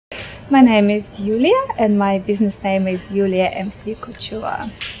My name is Yulia and my business name is Yulia Mc Couture.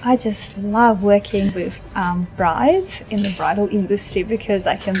 I just love working with brides in the bridal industry because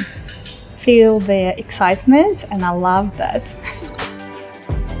I can feel their excitement and I love that.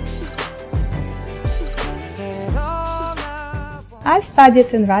 I studied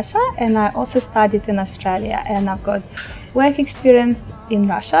in Russia and I also studied in Australia, and I've got work experience in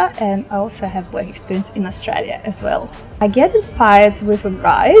Russia and I also have work experience in Australia as well. I get inspired with a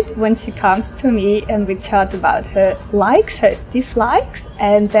bride when she comes to me and we chat about her likes, her dislikes,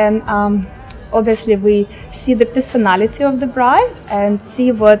 and then obviously we see the personality of the bride and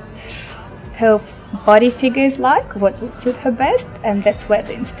see what her body figure is like, what would suit her best, and that's where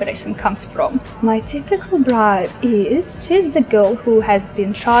the inspiration comes from. My typical bride she's the girl who has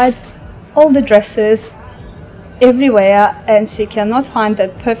been tried all the dresses everywhere and she cannot find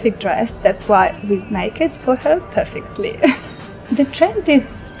that perfect dress. That's why we make it for her perfectly. The trend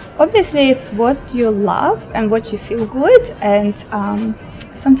is obviously it's what you love and what you feel good, and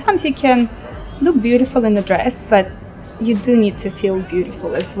sometimes you can look beautiful in a dress, but you do need to feel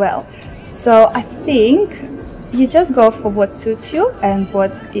beautiful as well. So I think you just go for what suits you and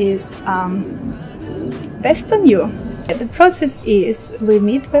what is best on you. The process is we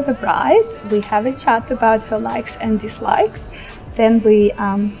meet with a bride, we have a chat about her likes and dislikes, then we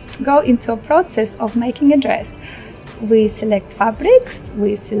go into a process of making a dress. We select fabrics,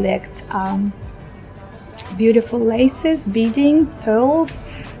 we select beautiful laces, beading, pearls,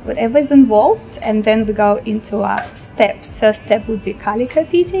 whatever is involved, and then we go into our steps. First step would be calico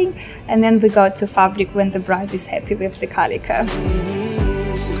beading, and then we go to fabric when the bride is happy with the calico.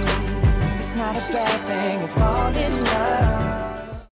 It's not a bad thing to fall in love.